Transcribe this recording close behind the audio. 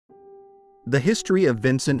The history of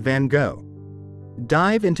Vincent van Gogh.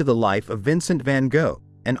 Dive into the life of Vincent van Gogh,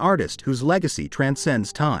 an artist whose legacy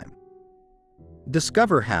transcends time.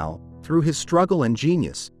 Discover how, through his struggle and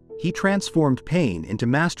genius, he transformed pain into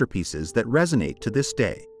masterpieces that resonate to this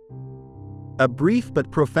day. A brief but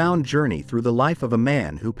profound journey through the life of a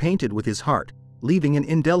man who painted with his heart, leaving an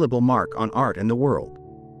indelible mark on art and the world.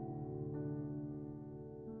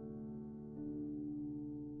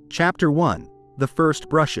 Chapter 1: The First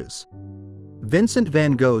Brushes. Vincent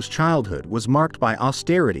van Gogh's childhood was marked by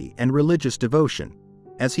austerity and religious devotion,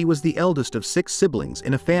 as he was the eldest of 6 siblings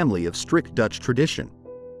in a family of strict Dutch tradition.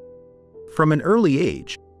 From an early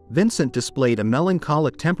age, Vincent displayed a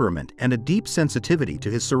melancholic temperament and a deep sensitivity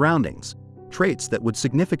to his surroundings, traits that would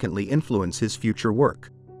significantly influence his future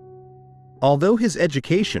work. Although his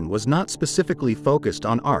education was not specifically focused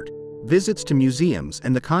on art, visits to museums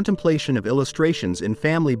and the contemplation of illustrations in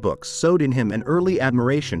family books sowed in him an early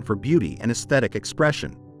admiration for beauty and aesthetic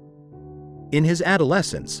expression. In his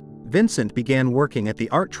adolescence, Vincent began working at the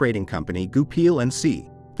art trading company Goupil & C,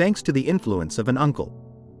 thanks to the influence of an uncle.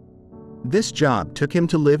 This job took him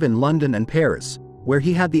to live in London and Paris, where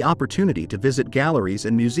he had the opportunity to visit galleries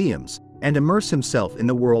and museums and immerse himself in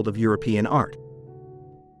the world of European art.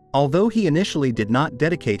 Although he initially did not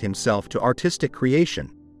dedicate himself to artistic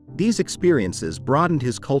creation, these experiences broadened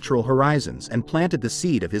his cultural horizons and planted the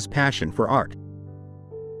seed of his passion for art.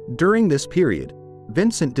 During this period,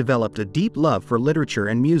 Vincent developed a deep love for literature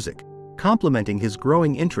and music, complementing his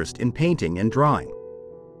growing interest in painting and drawing.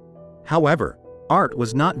 However, art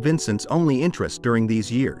was not Vincent's only interest during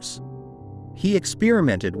these years. He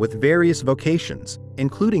experimented with various vocations,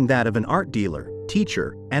 including that of an art dealer,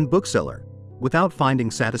 teacher, and bookseller, without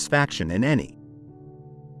finding satisfaction in any.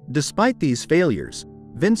 Despite these failures,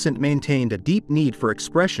 Vincent maintained a deep need for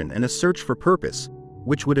expression and a search for purpose,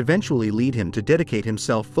 which would eventually lead him to dedicate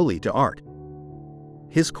himself fully to art.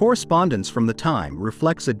 His correspondence from the time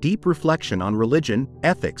reflects a deep reflection on religion,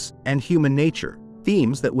 ethics, and human nature,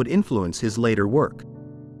 themes that would influence his later work.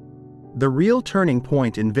 The real turning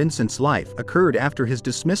point in Vincent's life occurred after his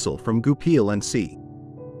dismissal from Goupil & C.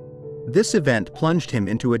 This event plunged him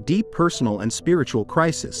into a deep personal and spiritual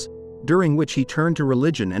crisis, during which he turned to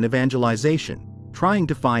religion and evangelization, trying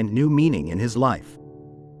to find new meaning in his life.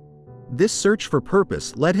 This search for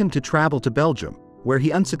purpose led him to travel to Belgium, where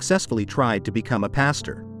he unsuccessfully tried to become a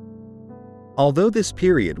pastor. Although this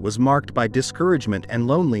period was marked by discouragement and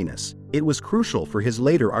loneliness, it was crucial for his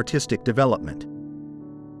later artistic development.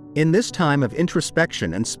 In this time of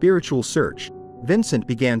introspection and spiritual search, Vincent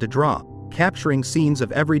began to draw, capturing scenes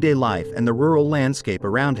of everyday life and the rural landscape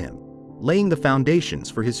around him, laying the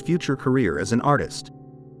foundations for his future career as an artist.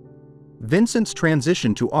 Vincent's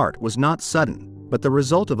transition to art was not sudden, but the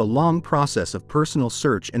result of a long process of personal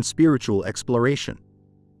search and spiritual exploration.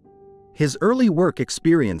 His early work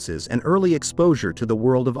experiences and early exposure to the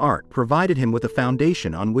world of art provided him with a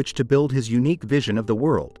foundation on which to build his unique vision of the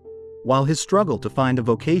world, while his struggle to find a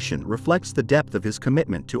vocation reflects the depth of his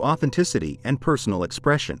commitment to authenticity and personal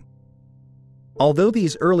expression. Although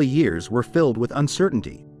these early years were filled with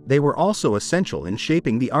uncertainty, they were also essential in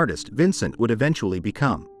shaping the artist Vincent would eventually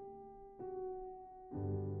become.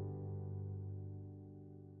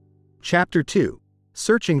 Chapter 2: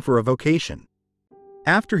 Searching for a Vocation.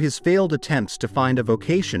 After his failed attempts to find a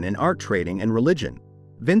vocation in art trading and religion,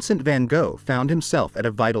 Vincent van Gogh found himself at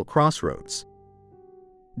a vital crossroads.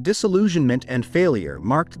 Disillusionment and failure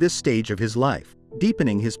marked this stage of his life,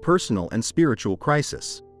 deepening his personal and spiritual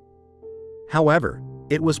crisis. However,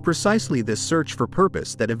 it was precisely this search for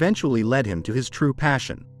purpose that eventually led him to his true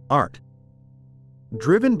passion, art.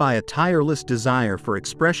 Driven by a tireless desire for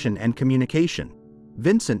expression and communication,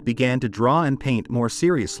 Vincent began to draw and paint more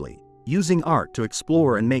seriously, using art to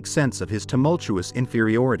explore and make sense of his tumultuous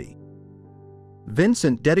inferiority.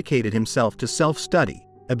 Vincent dedicated himself to self-study,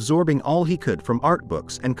 absorbing all he could from art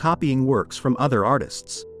books and copying works from other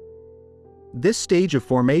artists. This stage of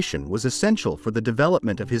formation was essential for the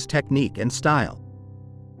development of his technique and style.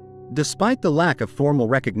 Despite the lack of formal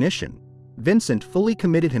recognition, Vincent fully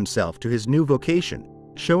committed himself to his new vocation,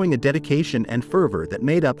 showing a dedication and fervor that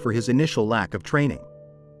made up for his initial lack of training.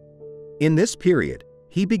 In this period,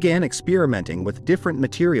 he began experimenting with different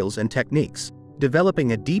materials and techniques,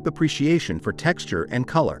 developing a deep appreciation for texture and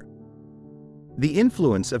color. The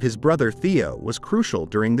influence of his brother Theo was crucial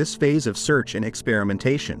during this phase of search and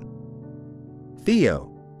experimentation.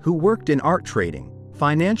 Theo, who worked in art trading,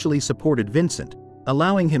 financially supported Vincent,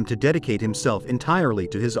 allowing him to dedicate himself entirely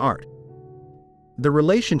to his art. The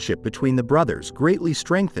relationship between the brothers greatly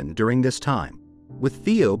strengthened during this time, with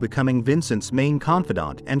Theo becoming Vincent's main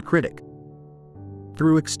confidant and critic.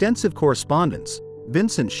 Through extensive correspondence,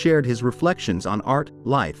 Vincent shared his reflections on art,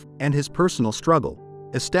 life, and his personal struggle,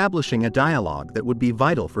 establishing a dialogue that would be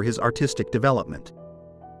vital for his artistic development.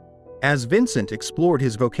 As Vincent explored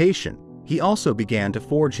his vocation, he also began to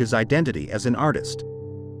forge his identity as an artist.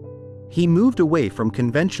 He moved away from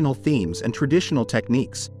conventional themes and traditional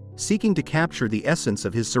techniques, seeking to capture the essence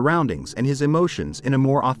of his surroundings and his emotions in a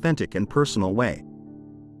more authentic and personal way.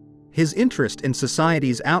 His interest in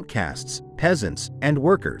society's outcasts, peasants, and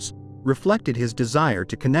workers reflected his desire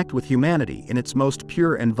to connect with humanity in its most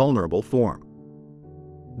pure and vulnerable form.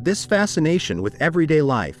 This fascination with everyday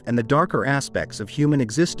life and the darker aspects of human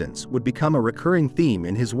existence would become a recurring theme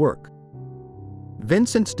in his work.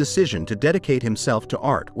 Vincent's decision to dedicate himself to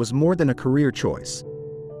art was more than a career choice.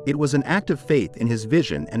 It was an act of faith in his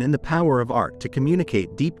vision and in the power of art to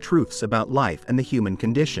communicate deep truths about life and the human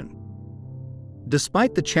condition.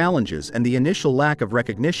 Despite the challenges and the initial lack of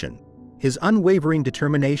recognition, his unwavering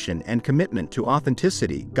determination and commitment to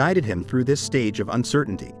authenticity guided him through this stage of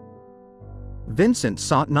uncertainty. Vincent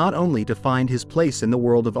sought not only to find his place in the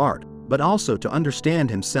world of art, but also to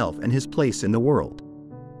understand himself and his place in the world.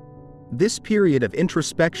 This period of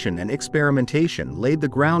introspection and experimentation laid the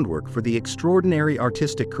groundwork for the extraordinary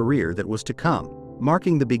artistic career that was to come,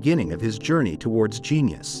 marking the beginning of his journey towards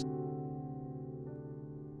genius.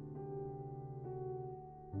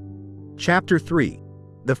 Chapter 3: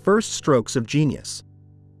 The First Strokes of Genius.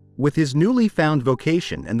 With his newly found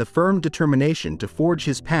vocation and the firm determination to forge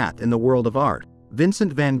his path in the world of art,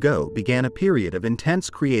 Vincent van Gogh began a period of intense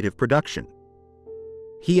creative production.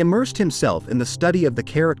 He immersed himself in the study of the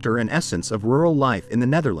character and essence of rural life in the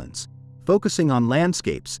Netherlands, focusing on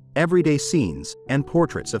landscapes, everyday scenes, and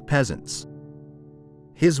portraits of peasants.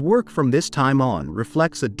 His work from this time on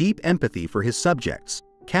reflects a deep empathy for his subjects,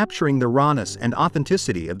 capturing the rawness and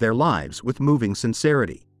authenticity of their lives with moving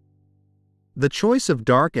sincerity. The choice of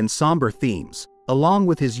dark and somber themes, along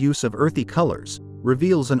with his use of earthy colors,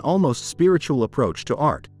 reveals an almost spiritual approach to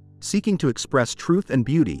art, seeking to express truth and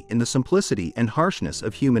beauty in the simplicity and harshness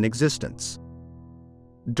of human existence.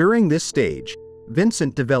 During this stage,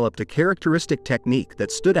 Vincent developed a characteristic technique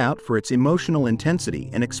that stood out for its emotional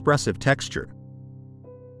intensity and expressive texture.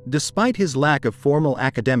 Despite his lack of formal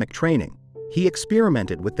academic training, he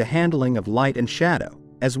experimented with the handling of light and shadow,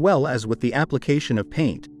 as well as with the application of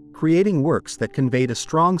paint, creating works that conveyed a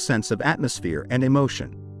strong sense of atmosphere and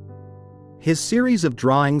emotion. His series of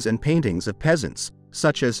drawings and paintings of peasants,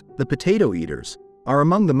 such as The Potato Eaters, are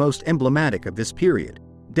among the most emblematic of this period,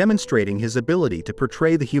 demonstrating his ability to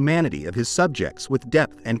portray the humanity of his subjects with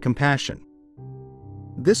depth and compassion.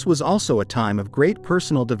 This was also a time of great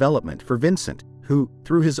personal development for Vincent, who,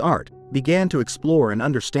 through his art, began to explore and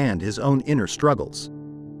understand his own inner struggles.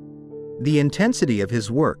 The intensity of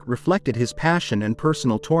his work reflected his passion and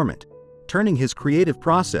personal torment, turning his creative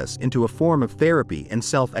process into a form of therapy and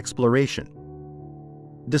self-exploration.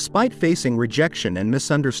 Despite facing rejection and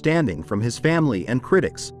misunderstanding from his family and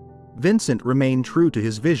critics, Vincent remained true to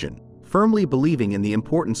his vision, firmly believing in the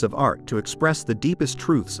importance of art to express the deepest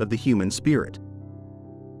truths of the human spirit.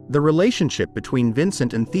 The relationship between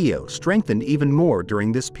Vincent and Theo strengthened even more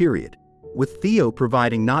during this period, with Theo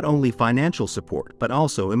providing not only financial support but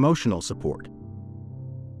also emotional support.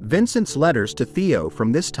 Vincent's letters to Theo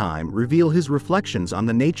from this time reveal his reflections on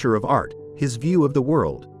the nature of art, his view of the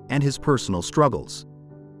world, and his personal struggles.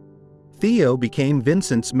 Theo became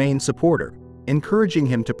Vincent's main supporter, encouraging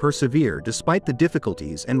him to persevere despite the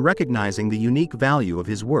difficulties and recognizing the unique value of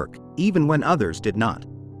his work, even when others did not.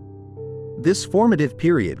 This formative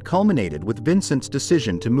period culminated with Vincent's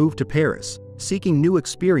decision to move to Paris, seeking new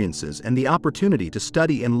experiences and the opportunity to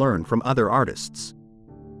study and learn from other artists.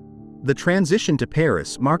 The transition to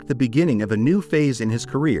Paris marked the beginning of a new phase in his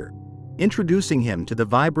career, introducing him to the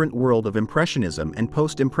vibrant world of Impressionism and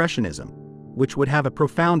Post-Impressionism, which would have a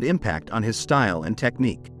profound impact on his style and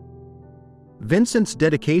technique. Vincent's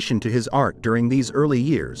dedication to his art during these early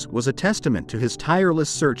years was a testament to his tireless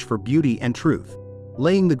search for beauty and truth,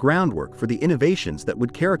 laying the groundwork for the innovations that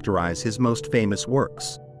would characterize his most famous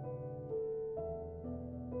works.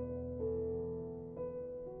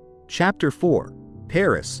 Chapter 4: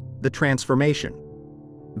 Paris, the Transformation.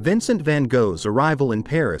 Vincent van Gogh's arrival in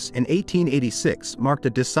Paris in 1886 marked a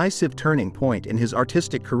decisive turning point in his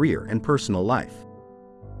artistic career and personal life.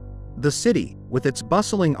 The city, with its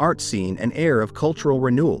bustling art scene and air of cultural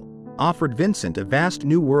renewal, offered Vincent a vast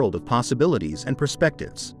new world of possibilities and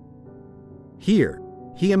perspectives. Here,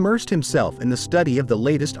 he immersed himself in the study of the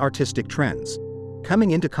latest artistic trends,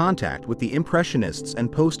 coming into contact with the Impressionists and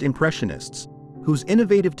Post-Impressionists, whose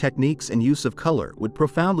innovative techniques and use of color would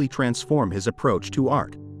profoundly transform his approach to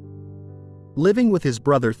art. Living with his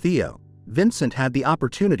brother Theo, Vincent had the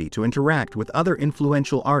opportunity to interact with other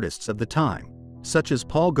influential artists of the time, such as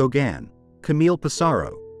Paul Gauguin, Camille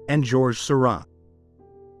Pissarro, and Georges Seurat.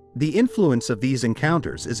 The influence of these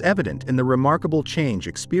encounters is evident in the remarkable change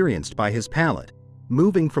experienced by his palette,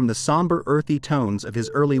 moving from the somber earthy tones of his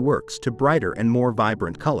early works to brighter and more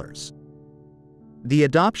vibrant colors. The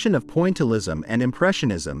adoption of pointillism and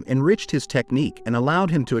impressionism enriched his technique and allowed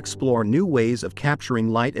him to explore new ways of capturing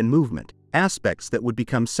light and movement, aspects that would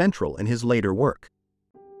become central in his later work.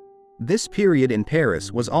 This period in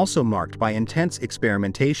Paris was also marked by intense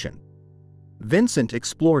experimentation. Vincent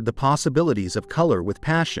explored the possibilities of color with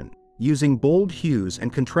passion, using bold hues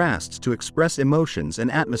and contrasts to express emotions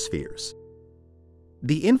and atmospheres.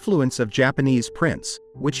 The influence of Japanese prints,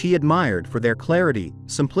 which he admired for their clarity,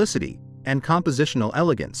 simplicity, and compositional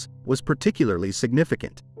elegance, was particularly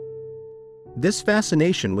significant. This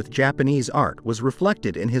fascination with Japanese art was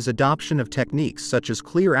reflected in his adoption of techniques such as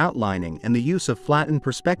clear outlining and the use of flattened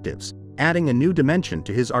perspectives, adding a new dimension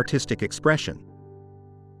to his artistic expression.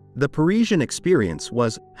 The Parisian experience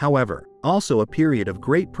was, however, also a period of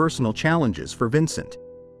great personal challenges for Vincent.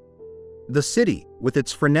 The city, with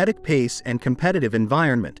its frenetic pace and competitive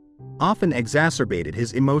environment, often exacerbated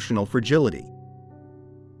his emotional fragility.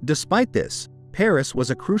 Despite this, Paris was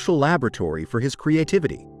a crucial laboratory for his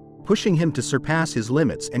creativity, pushing him to surpass his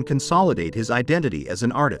limits and consolidate his identity as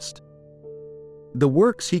an artist. The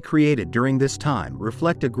works he created during this time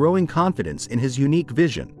reflect a growing confidence in his unique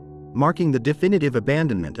vision, marking the definitive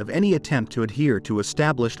abandonment of any attempt to adhere to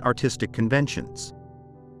established artistic conventions.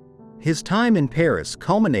 His time in Paris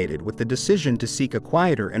culminated with the decision to seek a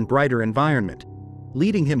quieter and brighter environment,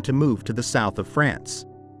 leading him to move to the south of France.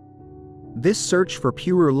 This search for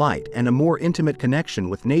purer light and a more intimate connection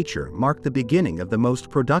with nature marked the beginning of the most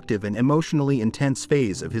productive and emotionally intense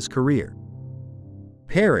phase of his career.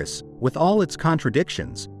 Paris, with all its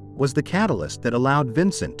contradictions, was the catalyst that allowed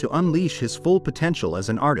Vincent to unleash his full potential as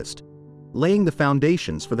an artist, laying the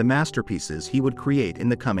foundations for the masterpieces he would create in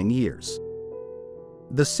the coming years.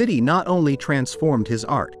 The city not only transformed his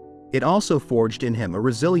art, it also forged in him a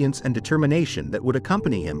resilience and determination that would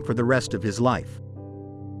accompany him for the rest of his life.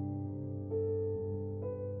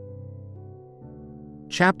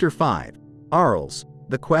 Chapter 5. Arles,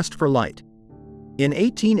 The Quest for Light. In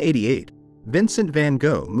 1888, Vincent van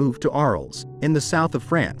Gogh moved to Arles, in the south of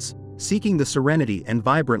France, seeking the serenity and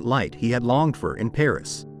vibrant light he had longed for in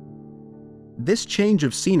Paris. This change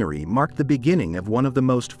of scenery marked the beginning of one of the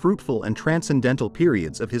most fruitful and transcendental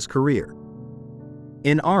periods of his career.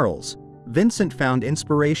 In Arles, Vincent found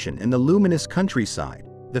inspiration in the luminous countryside,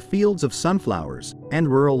 the fields of sunflowers, and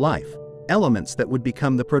rural life, elements that would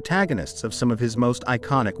become the protagonists of some of his most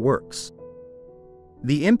iconic works.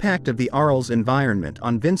 The impact of the Arles environment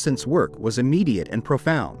on Vincent's work was immediate and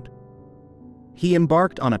profound. He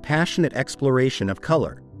embarked on a passionate exploration of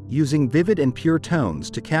color, using vivid and pure tones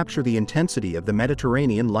to capture the intensity of the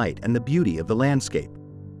Mediterranean light and the beauty of the landscape.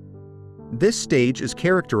 This stage is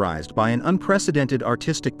characterized by an unprecedented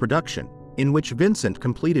artistic production, in which Vincent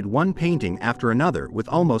completed one painting after another with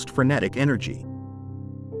almost frenetic energy.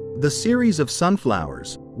 The series of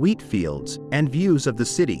sunflowers, wheat fields, and views of the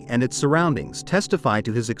city and its surroundings testify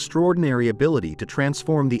to his extraordinary ability to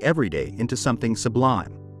transform the everyday into something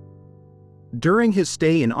sublime. During his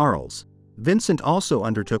stay in Arles, Vincent also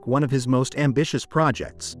undertook one of his most ambitious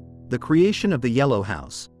projects, the creation of the Yellow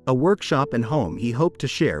House, a workshop and home he hoped to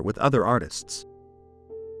share with other artists.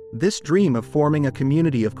 This dream of forming a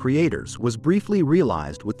community of creators was briefly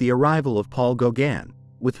realized with the arrival of Paul Gauguin,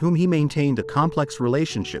 with whom he maintained a complex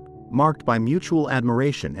relationship marked by mutual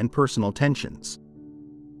admiration and personal tensions.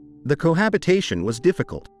 The cohabitation was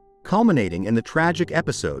difficult, culminating in the tragic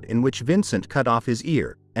episode in which Vincent cut off his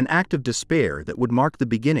ear, an act of despair that would mark the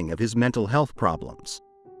beginning of his mental health problems.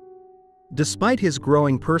 Despite his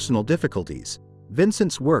growing personal difficulties,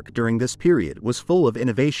 Vincent's work during this period was full of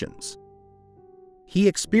innovations. He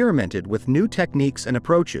experimented with new techniques and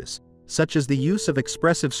approaches, such as the use of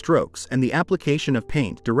expressive strokes and the application of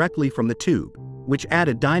paint directly from the tube, which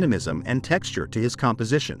added dynamism and texture to his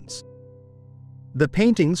compositions. The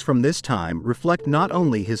paintings from this time reflect not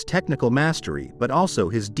only his technical mastery but also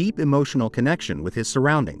his deep emotional connection with his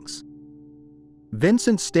surroundings.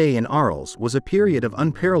 Vincent's stay in Arles was a period of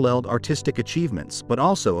unparalleled artistic achievements but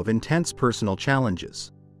also of intense personal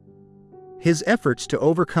challenges. His efforts to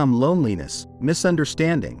overcome loneliness,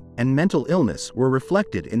 misunderstanding, and mental illness were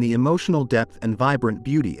reflected in the emotional depth and vibrant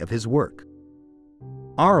beauty of his work.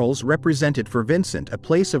 Arles represented for Vincent a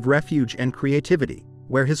place of refuge and creativity,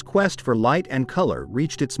 where his quest for light and color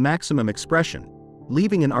reached its maximum expression,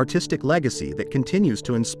 leaving an artistic legacy that continues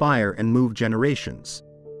to inspire and move generations.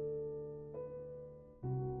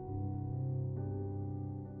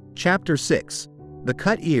 Chapter 6. The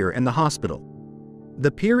Cut Ear and the Hospital.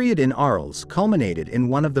 The period in Arles culminated in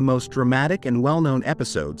one of the most dramatic and well-known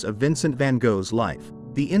episodes of Vincent van Gogh's life,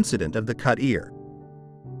 the incident of the cut ear.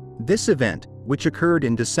 This event, which occurred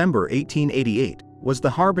in December 1888, was the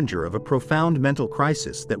harbinger of a profound mental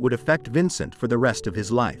crisis that would affect Vincent for the rest of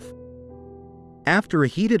his life. After a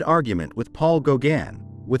heated argument with Paul Gauguin,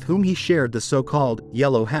 with whom he shared the so-called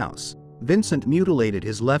Yellow House, Vincent mutilated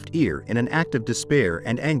his left ear in an act of despair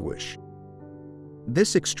and anguish.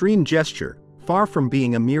 This extreme gesture, far from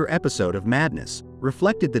being a mere episode of madness,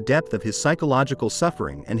 reflected the depth of his psychological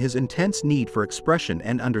suffering and his intense need for expression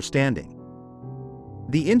and understanding.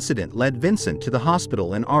 The incident led Vincent to the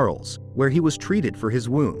hospital in Arles, where he was treated for his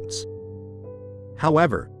wounds.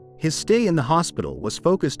 However, his stay in the hospital was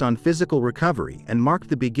focused on physical recovery and marked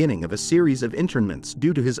the beginning of a series of internments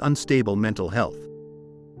due to his unstable mental health.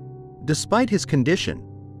 Despite his condition,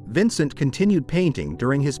 Vincent continued painting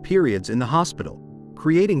during his periods in the hospital,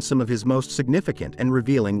 creating some of his most significant and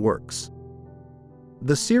revealing works.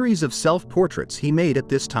 The series of self-portraits he made at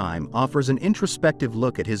this time offers an introspective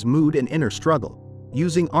look at his mood and inner struggle,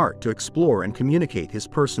 using art to explore and communicate his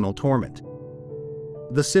personal torment.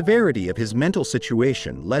 The severity of his mental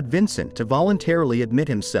situation led Vincent to voluntarily admit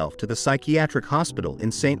himself to the psychiatric hospital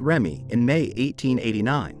in Saint-Rémy in May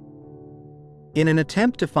 1889. In an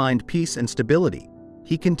attempt to find peace and stability,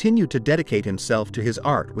 he continued to dedicate himself to his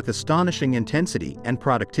art with astonishing intensity and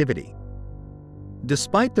productivity.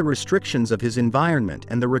 Despite the restrictions of his environment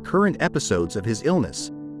and the recurrent episodes of his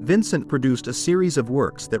illness, Vincent produced a series of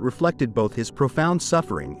works that reflected both his profound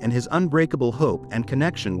suffering and his unbreakable hope and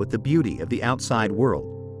connection with the beauty of the outside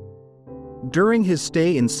world. During his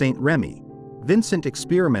stay in Saint-Rémy, Vincent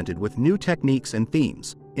experimented with new techniques and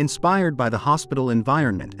themes, inspired by the hospital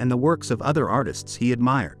environment and the works of other artists he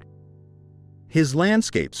admired. His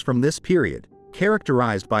landscapes from this period,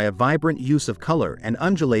 characterized by a vibrant use of color and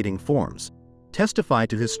undulating forms, testify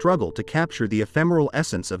to his struggle to capture the ephemeral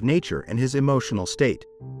essence of nature and his emotional state.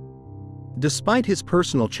 Despite his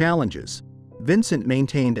personal challenges, Vincent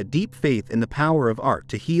maintained a deep faith in the power of art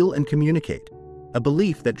to heal and communicate, a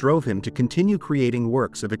belief that drove him to continue creating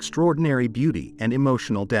works of extraordinary beauty and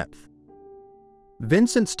emotional depth.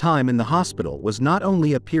 Vincent's time in the hospital was not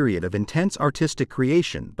only a period of intense artistic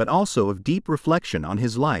creation but also of deep reflection on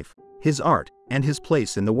his life, his art, and his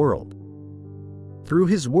place in the world. Through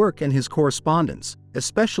his work and his correspondence,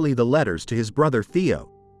 especially the letters to his brother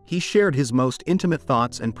Theo, he shared his most intimate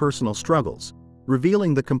thoughts and personal struggles,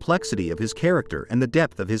 revealing the complexity of his character and the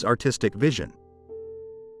depth of his artistic vision.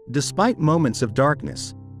 Despite moments of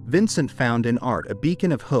darkness, Vincent found in art a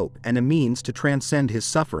beacon of hope and a means to transcend his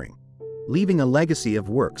suffering, leaving a legacy of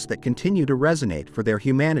works that continue to resonate for their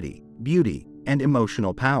humanity, beauty, and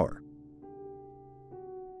emotional power.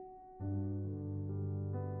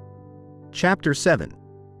 Chapter 7.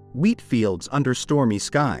 Wheat Fields Under Stormy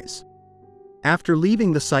Skies. After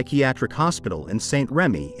leaving the psychiatric hospital in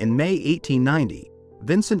Saint-Rémy in May 1890,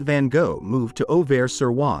 Vincent van Gogh moved to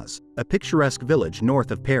Auvers-sur-Oise, a picturesque village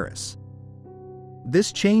north of Paris.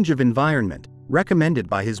 This change of environment, recommended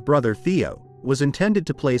by his brother Theo, was intended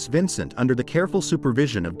to place Vincent under the careful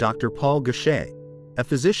supervision of Dr. Paul Gauguin, a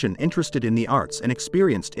physician interested in the arts and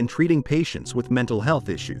experienced in treating patients with mental health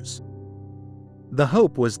issues. The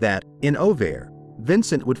hope was that, in Auvers,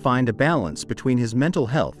 Vincent would find a balance between his mental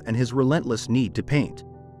health and his relentless need to paint.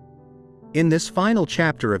 In this final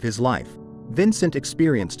chapter of his life, Vincent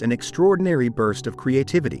experienced an extraordinary burst of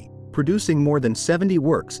creativity, producing more than 70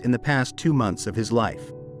 works in the past 2 months of his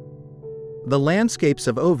life. The landscapes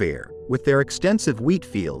of Auvers, with their extensive wheat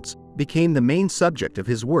fields, became the main subject of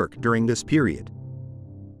his work during this period.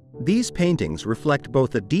 These paintings reflect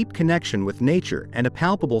both a deep connection with nature and a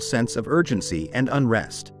palpable sense of urgency and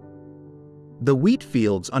unrest. The wheat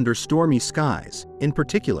fields under stormy skies, in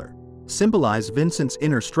particular, symbolize Vincent's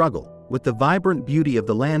inner struggle, with the vibrant beauty of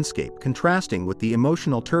the landscape contrasting with the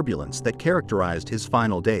emotional turbulence that characterized his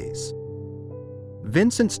final days.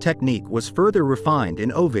 Vincent's technique was further refined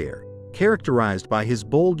in Auvers, characterized by his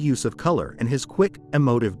bold use of color and his quick,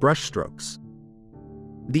 emotive brushstrokes.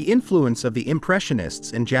 The influence of the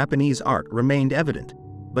Impressionists in Japanese art remained evident,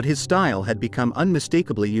 but his style had become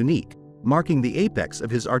unmistakably unique, marking the apex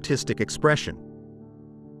of his artistic expression.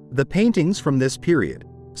 The paintings from this period,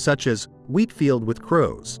 such as Wheatfield with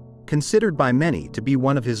Crows, considered by many to be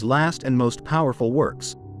one of his last and most powerful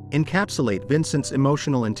works, encapsulate Vincent's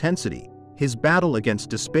emotional intensity, his battle against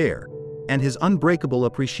despair, and his unbreakable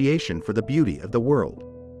appreciation for the beauty of the world.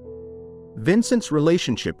 Vincent's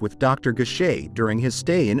relationship with Dr. Gauguin during his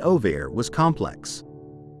stay in Auvers was complex.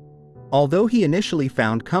 Although he initially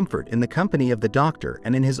found comfort in the company of the doctor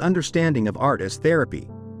and in his understanding of art as therapy,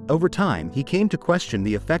 Over time, he came to question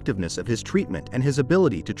the effectiveness of his treatment and his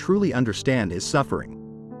ability to truly understand his suffering.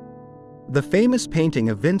 The famous painting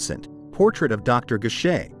of Vincent, Portrait of Dr.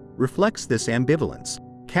 Goucher, reflects this ambivalence,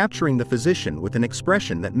 capturing the physician with an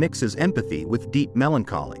expression that mixes empathy with deep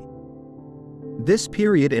melancholy. This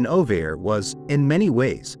period in Auvergne was, in many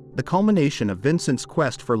ways, the culmination of Vincent's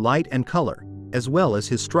quest for light and color, as well as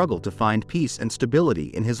his struggle to find peace and stability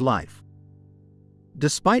in his life.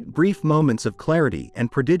 Despite brief moments of clarity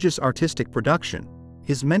and prodigious artistic production,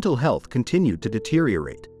 his mental health continued to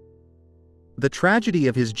deteriorate. The tragedy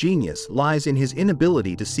of his genius lies in his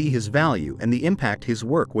inability to see his value and the impact his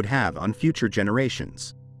work would have on future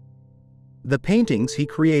generations. The paintings he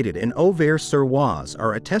created in Auvers-sur-Oise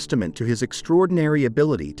are a testament to his extraordinary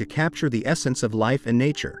ability to capture the essence of life and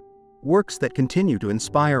nature, works that continue to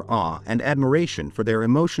inspire awe and admiration for their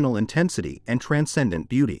emotional intensity and transcendent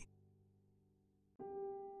beauty.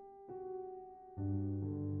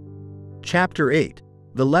 Chapter 8.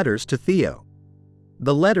 The Letters to Theo.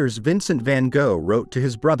 The letters Vincent van Gogh wrote to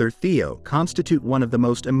his brother Theo constitute one of the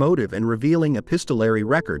most emotive and revealing epistolary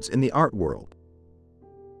records in the art world.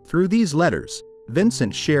 Through these letters,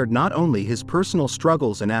 Vincent shared not only his personal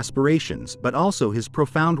struggles and aspirations but also his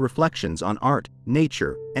profound reflections on art,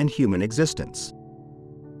 nature, and human existence.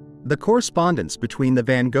 The correspondence between the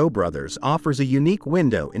Van Gogh brothers offers a unique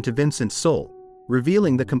window into Vincent's soul,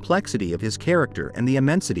 revealing the complexity of his character and the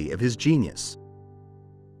immensity of his genius.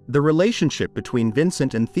 The relationship between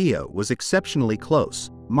Vincent and Theo was exceptionally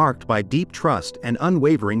close, marked by deep trust and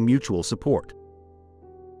unwavering mutual support.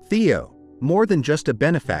 Theo, more than just a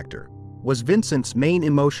benefactor, was Vincent's main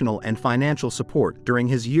emotional and financial support during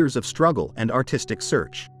his years of struggle and artistic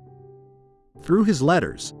search. Through his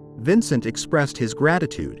letters, Vincent expressed his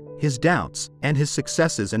gratitude, his doubts, and his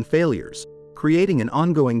successes and failures, creating an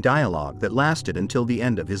ongoing dialogue that lasted until the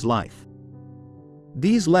end of his life.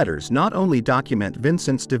 These letters not only document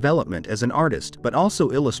Vincent's development as an artist but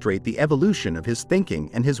also illustrate the evolution of his thinking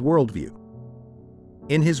and his worldview.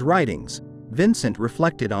 In his writings, Vincent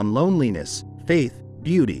reflected on loneliness, faith,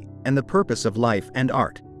 beauty, and the purpose of life and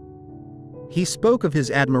art. He spoke of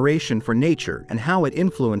his admiration for nature and how it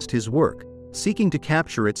influenced his work, seeking to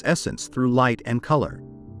capture its essence through light and color.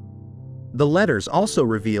 The letters also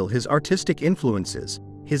reveal his artistic influences,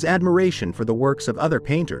 his admiration for the works of other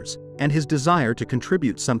painters, and his desire to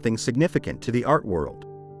contribute something significant to the art world.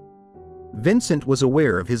 Vincent was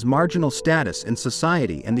aware of his marginal status in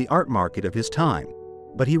society and the art market of his time,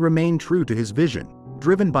 but he remained true to his vision,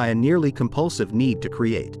 driven by a nearly compulsive need to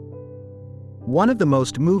create. One of the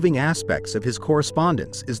most moving aspects of his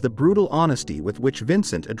correspondence is the brutal honesty with which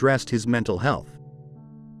Vincent addressed his mental health.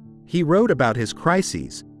 He wrote about his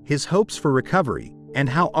crises, his hopes for recovery, and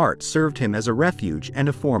how art served him as a refuge and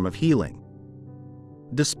a form of healing.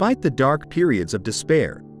 Despite the dark periods of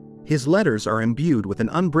despair, his letters are imbued with an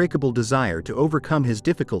unbreakable desire to overcome his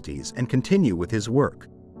difficulties and continue with his work.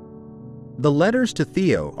 The letters to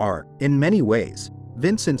Theo are, in many ways,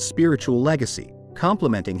 Vincent's spiritual legacy,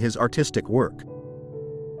 complementing his artistic work.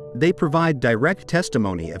 They provide direct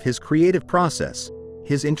testimony of his creative process,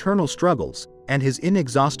 his internal struggles, and his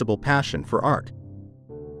inexhaustible passion for art.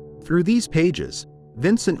 Through these pages,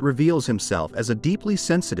 Vincent reveals himself as a deeply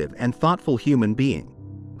sensitive and thoughtful human being,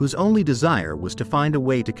 whose only desire was to find a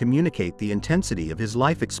way to communicate the intensity of his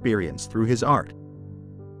life experience through his art.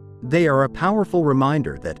 They are a powerful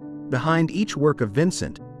reminder that, behind each work of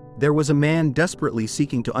Vincent, there was a man desperately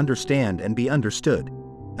seeking to understand and be understood,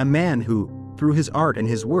 a man who, through his art and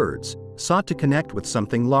his words, sought to connect with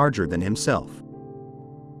something larger than himself.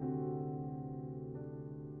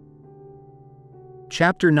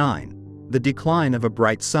 Chapter 9. The Decline of a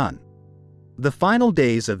Bright Sun. The final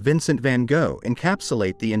days of Vincent van Gogh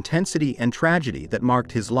encapsulate the intensity and tragedy that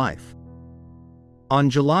marked his life. On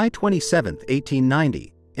July 27,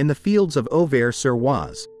 1890, in the fields of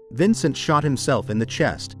Auvers-sur-Oise, Vincent shot himself in the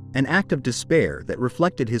chest, an act of despair that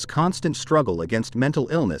reflected his constant struggle against mental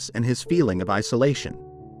illness and his feeling of isolation.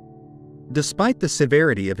 Despite the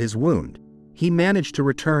severity of his wound, he managed to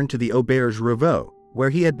return to the Auberge Ravoux, where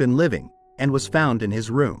he had been living, and was found in his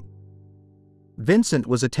room. Vincent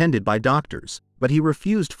was attended by doctors, but he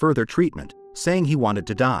refused further treatment, saying he wanted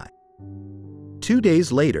to die. 2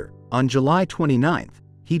 days later, on July 29th,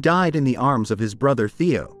 he died in the arms of his brother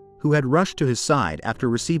Theo, who had rushed to his side after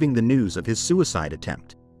receiving the news of his suicide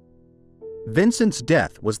attempt. Vincent's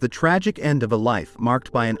death was the tragic end of a life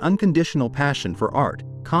marked by an unconditional passion for art,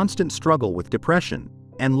 constant struggle with depression,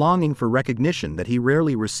 and longing for recognition that he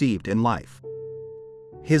rarely received in life.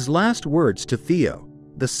 His last words to Theo,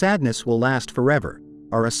 "The sadness will last forever,"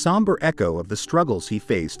 are a somber echo of the struggles he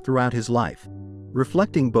faced throughout his life.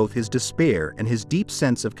 reflecting both his despair and his deep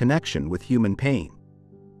sense of connection with human pain.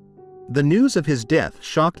 The news of his death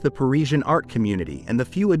shocked the Parisian art community and the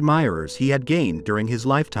few admirers he had gained during his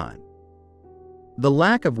lifetime. The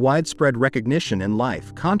lack of widespread recognition in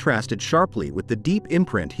life contrasted sharply with the deep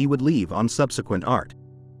imprint he would leave on subsequent art.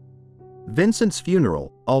 Vincent's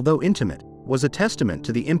funeral, although intimate, was a testament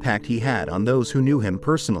to the impact he had on those who knew him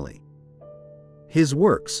personally. His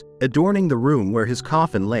works, adorning the room where his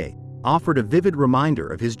coffin lay, offered a vivid reminder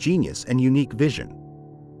of his genius and unique vision.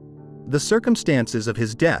 The circumstances of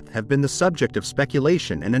his death have been the subject of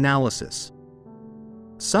speculation and analysis.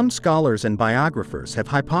 Some scholars and biographers have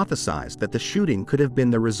hypothesized that the shooting could have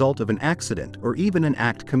been the result of an accident or even an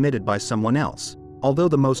act committed by someone else, although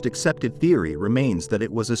the most accepted theory remains that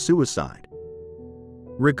it was a suicide.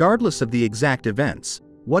 Regardless of the exact events,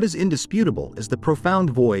 what is indisputable is the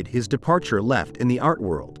profound void his departure left in the art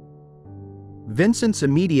world. Vincent's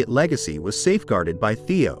immediate legacy was safeguarded by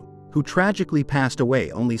Theo, who tragically passed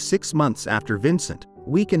away only 6 months after Vincent,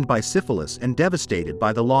 weakened by syphilis and devastated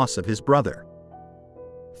by the loss of his brother.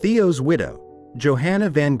 Theo's widow, Johanna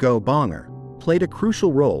van Gogh Bonger, played a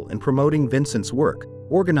crucial role in promoting Vincent's work,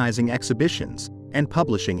 organizing exhibitions, and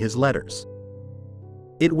publishing his letters.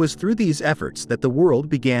 It was through these efforts that the world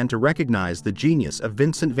began to recognize the genius of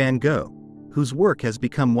Vincent van Gogh, whose work has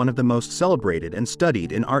become one of the most celebrated and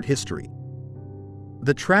studied in art history.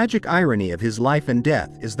 The tragic irony of his life and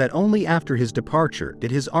death is that only after his departure did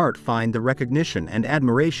his art find the recognition and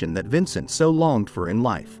admiration that Vincent so longed for in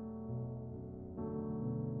life.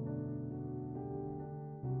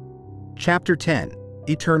 Chapter 10: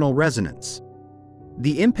 Eternal Resonance.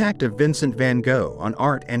 The impact of Vincent van Gogh on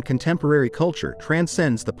art and contemporary culture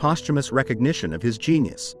transcends the posthumous recognition of his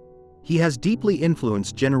genius. He has deeply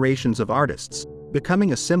influenced generations of artists,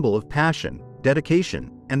 becoming a symbol of passion,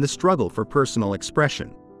 dedication, and the struggle for personal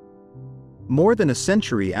expression. More than a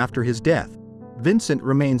century after his death, Vincent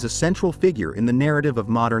remains a central figure in the narrative of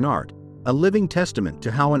modern art, a living testament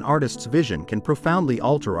to how an artist's vision can profoundly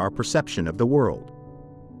alter our perception of the world.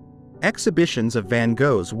 Exhibitions of Van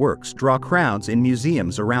Gogh's works draw crowds in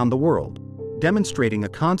museums around the world, demonstrating a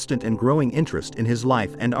constant and growing interest in his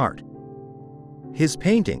life and art. His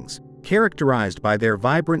paintings, characterized by their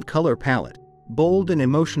vibrant color palette, bold and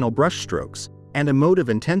emotional brushstrokes, and emotive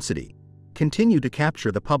intensity, continue to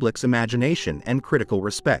capture the public's imagination and critical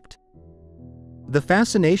respect. The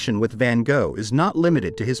fascination with Van Gogh is not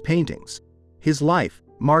limited to his paintings. His life,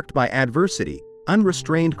 marked by adversity,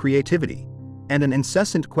 unrestrained creativity, and an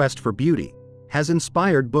incessant quest for beauty, has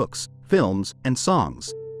inspired books, films, and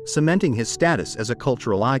songs, cementing his status as a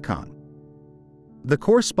cultural icon. The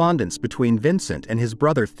correspondence between Vincent and his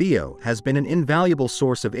brother Theo has been an invaluable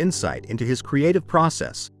source of insight into his creative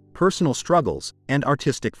process, personal struggles, and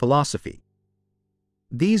artistic philosophy.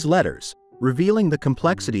 These letters, revealing the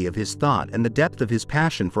complexity of his thought and the depth of his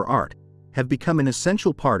passion for art, have become an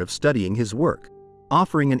essential part of studying his work,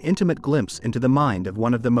 offering an intimate glimpse into the mind of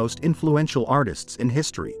one of the most influential artists in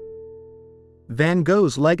history. Van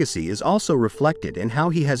Gogh's legacy is also reflected in how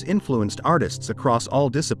he has influenced artists across all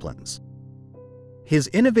disciplines. His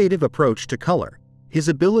innovative approach to color, his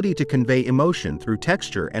ability to convey emotion through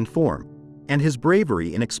texture and form, and his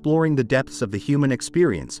bravery in exploring the depths of the human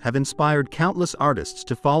experience have inspired countless artists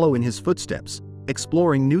to follow in his footsteps,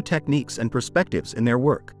 exploring new techniques and perspectives in their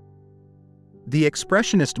work. The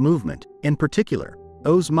Expressionist movement, in particular,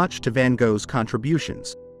 owes much to Van Gogh's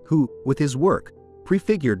contributions, who, with his work,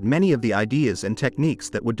 prefigured many of the ideas and techniques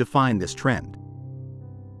that would define this trend.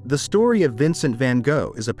 The story of Vincent van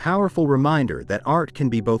Gogh is a powerful reminder that art can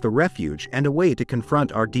be both a refuge and a way to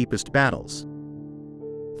confront our deepest battles.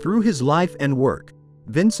 Through his life and work,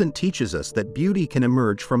 Vincent teaches us that beauty can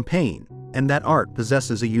emerge from pain, and that art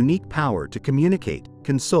possesses a unique power to communicate,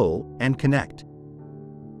 console, and connect.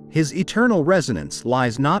 His eternal resonance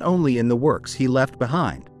lies not only in the works he left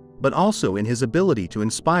behind, but also in his ability to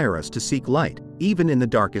inspire us to seek light, even in the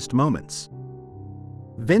darkest moments.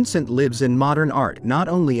 Vincent lives in modern art not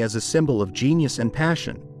only as a symbol of genius and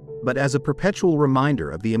passion, but as a perpetual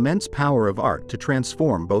reminder of the immense power of art to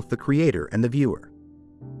transform both the creator and the viewer.